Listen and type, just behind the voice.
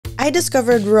I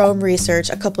discovered Roam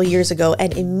Research a couple years ago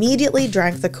and immediately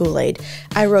drank the Kool-Aid.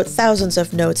 I wrote thousands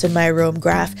of notes in my Roam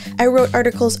graph. I wrote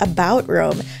articles about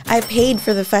Roam. I paid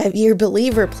for the 5-year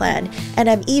Believer plan, and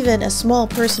I'm even a small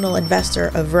personal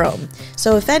investor of Roam.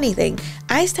 So if anything,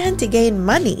 I stand to gain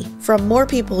money from more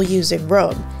people using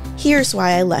Roam. Here's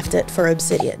why I left it for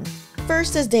Obsidian.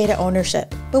 First is data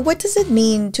ownership. But what does it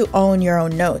mean to own your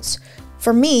own notes?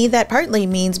 For me, that partly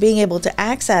means being able to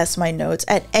access my notes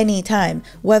at any time,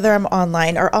 whether I'm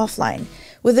online or offline.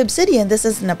 With Obsidian, this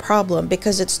isn't a problem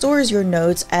because it stores your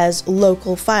notes as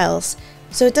local files,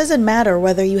 so it doesn't matter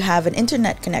whether you have an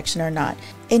internet connection or not.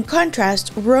 In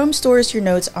contrast, Roam stores your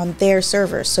notes on their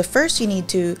servers, so first you need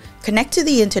to connect to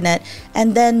the internet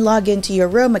and then log into your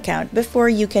Roam account before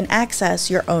you can access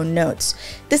your own notes.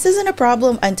 This isn't a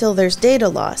problem until there's data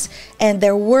loss, and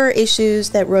there were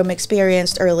issues that Roam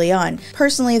experienced early on.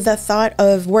 Personally, the thought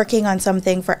of working on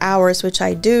something for hours, which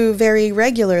I do very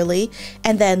regularly,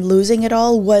 and then losing it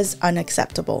all was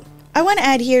unacceptable. I want to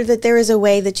add here that there is a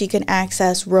way that you can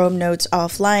access Roam notes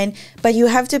offline, but you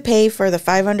have to pay for the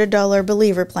 $500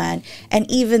 Believer plan, and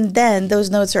even then, those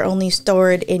notes are only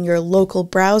stored in your local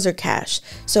browser cache.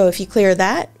 So if you clear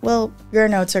that, well, your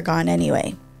notes are gone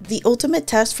anyway. The ultimate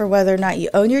test for whether or not you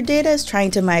own your data is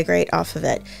trying to migrate off of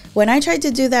it. When I tried to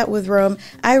do that with Roam,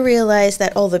 I realized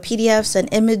that all the PDFs and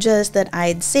images that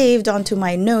I'd saved onto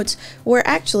my notes were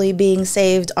actually being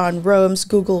saved on Roam's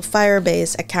Google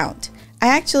Firebase account. I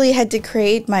actually had to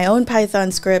create my own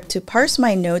Python script to parse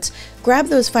my notes, grab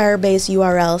those Firebase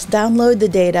URLs, download the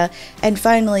data, and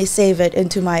finally save it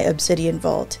into my Obsidian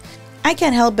vault. I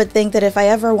can't help but think that if I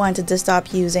ever wanted to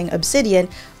stop using Obsidian,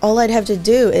 all I'd have to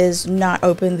do is not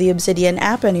open the Obsidian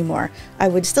app anymore. I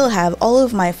would still have all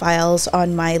of my files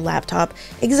on my laptop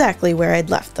exactly where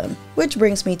I'd left them. Which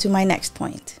brings me to my next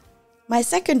point. My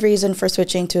second reason for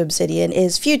switching to Obsidian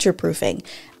is future-proofing.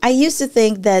 I used to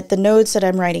think that the notes that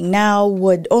I'm writing now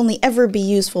would only ever be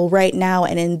useful right now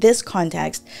and in this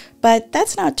context, but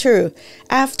that's not true.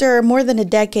 After more than a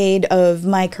decade of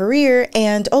my career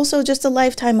and also just a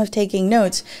lifetime of taking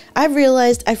notes, I've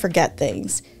realized I forget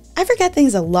things. I forget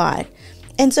things a lot.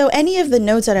 And so any of the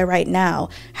notes that I write now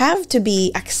have to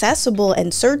be accessible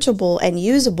and searchable and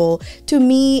usable to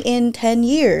me in 10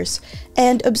 years.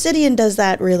 And Obsidian does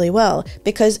that really well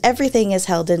because everything is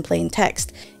held in plain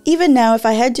text. Even now, if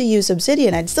I had to use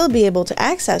Obsidian, I'd still be able to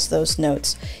access those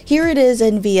notes. Here it is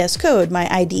in VS Code, my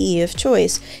IDE of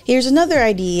choice. Here's another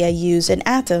IDE I use in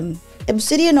Atom.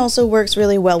 Obsidian also works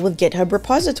really well with GitHub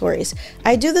repositories.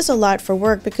 I do this a lot for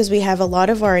work because we have a lot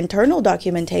of our internal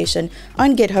documentation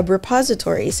on GitHub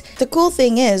repositories. The cool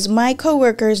thing is, my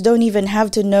coworkers don't even have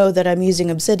to know that I'm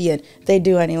using Obsidian. They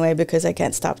do anyway because I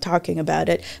can't stop talking about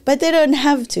it, but they don't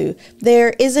have to.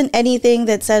 There isn't anything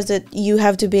that says that you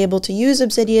have to be able to use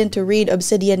Obsidian to read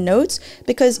Obsidian notes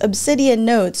because Obsidian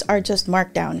notes are just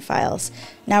markdown files.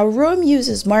 Now, Roam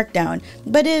uses Markdown,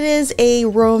 but it is a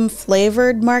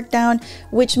Roam-flavored Markdown,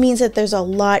 which means that there's a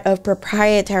lot of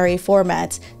proprietary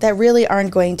formats that really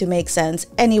aren't going to make sense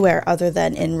anywhere other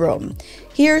than in Roam.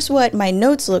 Here's what my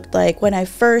notes looked like when I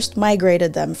first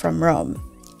migrated them from Roam.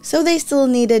 So they still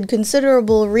needed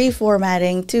considerable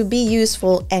reformatting to be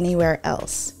useful anywhere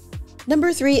else.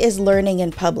 Number 3 is learning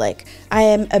in public. I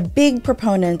am a big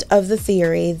proponent of the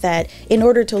theory that in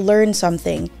order to learn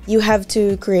something, you have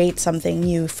to create something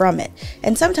new from it.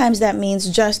 And sometimes that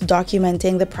means just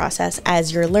documenting the process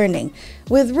as you're learning.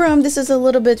 With Roam, this is a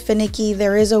little bit finicky.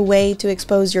 There is a way to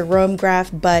expose your Roam graph,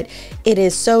 but it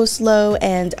is so slow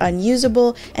and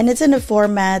unusable, and it's in a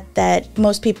format that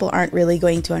most people aren't really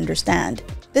going to understand.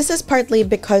 This is partly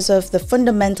because of the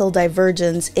fundamental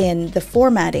divergence in the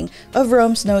formatting of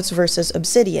Roam's notes versus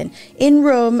Obsidian. In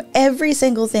Roam, every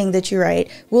single thing that you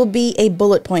write will be a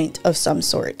bullet point of some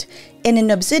sort. And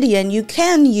in Obsidian, you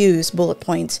can use bullet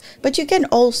points, but you can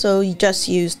also just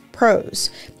use prose.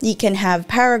 You can have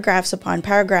paragraphs upon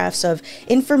paragraphs of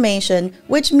information,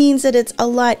 which means that it's a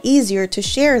lot easier to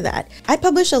share that. I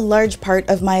publish a large part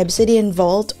of my Obsidian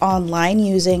vault online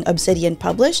using Obsidian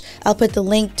Publish. I'll put the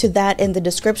link to that in the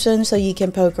description so you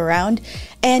can poke around.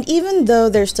 And even though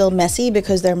they're still messy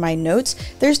because they're my notes,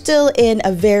 they're still in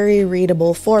a very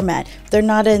readable format. They're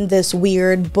not in this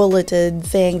weird bulleted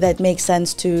thing that makes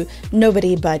sense to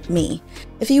nobody but me.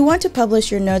 If you want to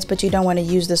publish your notes but you don't want to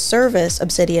use the service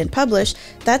Obsidian Publish,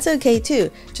 that's okay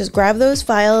too. Just grab those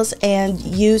files and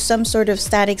use some sort of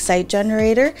static site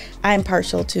generator. I'm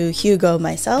partial to Hugo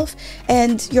myself,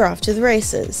 and you're off to the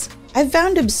races. I've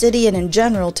found Obsidian in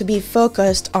general to be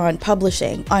focused on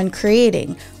publishing, on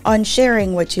creating, on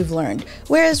sharing what you've learned,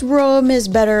 whereas Rome is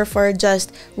better for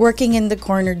just working in the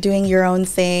corner, doing your own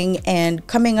thing, and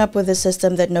coming up with a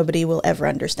system that nobody will ever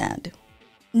understand.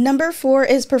 Number 4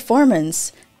 is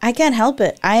performance. I can't help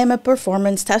it. I am a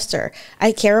performance tester.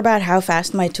 I care about how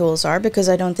fast my tools are because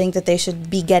I don't think that they should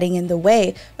be getting in the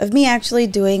way of me actually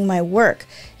doing my work.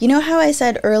 You know how I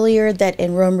said earlier that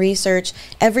in Rome Research,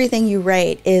 everything you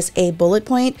write is a bullet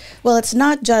point? Well, it's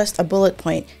not just a bullet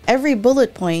point. Every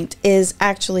bullet point is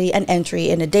actually an entry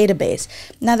in a database.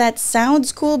 Now that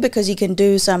sounds cool because you can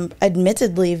do some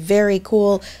admittedly very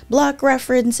cool block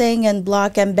referencing and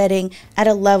block embedding at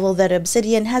a level that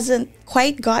Obsidian hasn't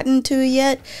quite gotten to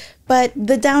yet, but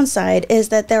the downside is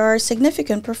that there are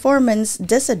significant performance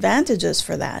disadvantages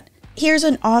for that. Here's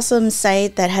an awesome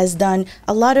site that has done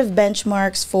a lot of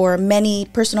benchmarks for many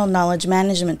personal knowledge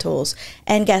management tools,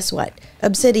 and guess what?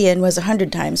 Obsidian was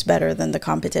 100 times better than the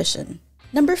competition.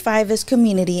 Number 5 is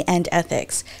community and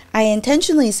ethics. I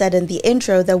intentionally said in the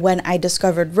intro that when I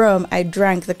discovered Rome, I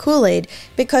drank the Kool-Aid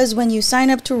because when you sign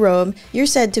up to Rome, you're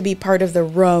said to be part of the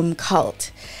Rome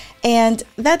cult. And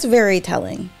that's very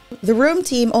telling. The Rome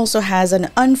team also has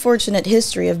an unfortunate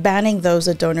history of banning those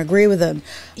that don't agree with them.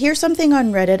 Here's something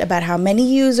on Reddit about how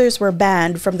many users were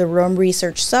banned from the Rome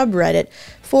Research subreddit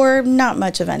for not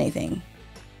much of anything.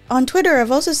 On Twitter,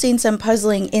 I've also seen some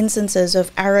puzzling instances of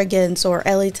arrogance or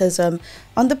elitism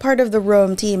on the part of the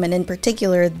Rome team, and in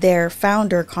particular their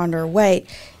founder, Connor White,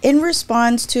 in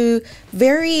response to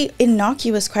very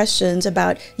innocuous questions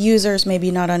about users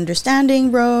maybe not understanding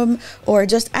Rome or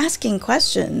just asking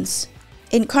questions.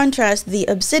 In contrast, the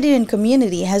Obsidian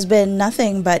community has been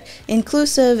nothing but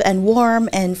inclusive and warm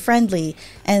and friendly,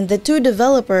 and the 2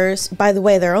 developers, by the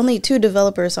way, there are only 2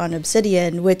 developers on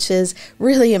Obsidian, which is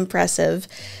really impressive,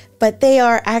 but they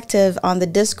are active on the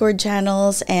Discord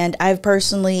channels, and I've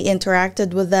personally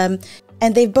interacted with them,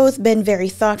 and they've both been very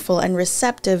thoughtful and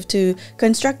receptive to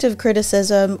constructive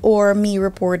criticism or me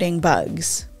reporting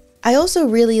bugs. I also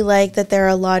really like that there are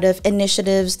a lot of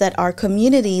initiatives that are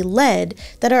community-led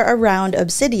that are around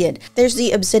Obsidian. There's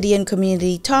the Obsidian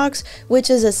Community Talks, which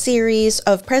is a series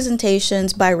of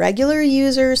presentations by regular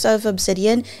users of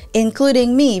Obsidian,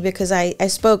 including me, because I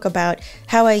spoke about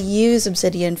how I use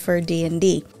Obsidian for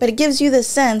D&D. But it gives you the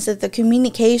sense that the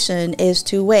communication is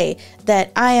two-way,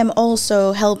 that I am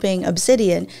also helping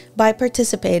Obsidian by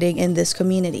participating in this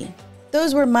community.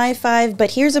 Those were my 5,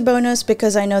 but here's a bonus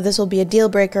because I know this will be a deal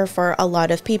breaker for a lot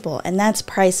of people, and that's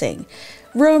pricing.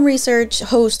 Rome Research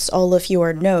hosts all of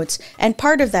your notes, and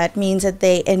part of that means that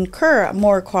they incur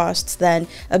more costs than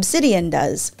Obsidian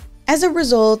does. As a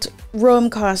result, Rome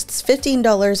costs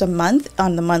 $15 a month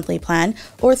on the monthly plan,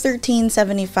 or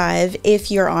 $13.75 if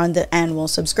you're on the annual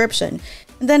subscription.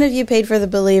 And then if you paid for the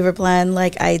Believer plan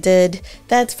like I did,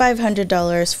 that's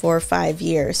 $500 for 5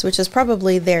 years, which is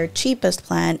probably their cheapest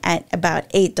plan at about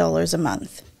 $8 a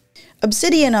month.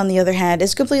 Obsidian, on the other hand,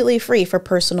 is completely free for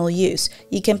personal use.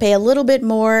 You can pay a little bit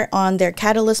more on their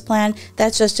Catalyst plan,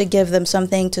 that's just to give them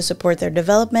something to support their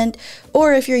development,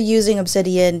 or if you're using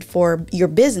Obsidian for your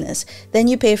business, then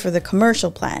you pay for the commercial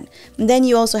plan. And then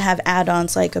you also have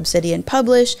add-ons like Obsidian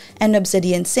Publish and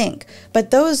Obsidian Sync,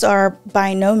 but those are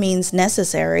by no means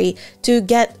necessary to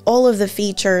get all of the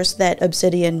features that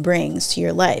Obsidian brings to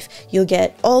your life. You'll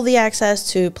get all the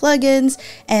access to plugins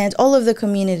and all of the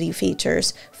community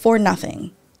features for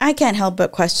nothing. I can't help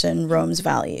but question Rome's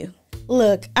value.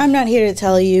 Look, I'm not here to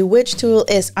tell you which tool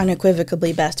is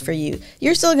unequivocally best for you.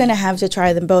 You're still gonna have to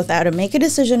try them both out and make a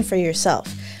decision for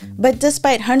yourself. But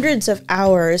despite hundreds of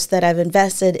hours that I've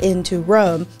invested into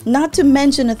Rome, not to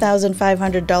mention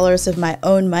 $1,500 of my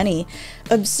own money,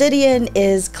 Obsidian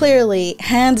is clearly,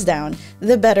 hands down,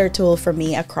 the better tool for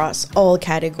me across all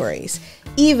categories,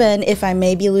 even if I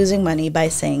may be losing money by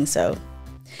saying so.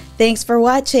 Thanks for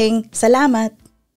watching. Salamat!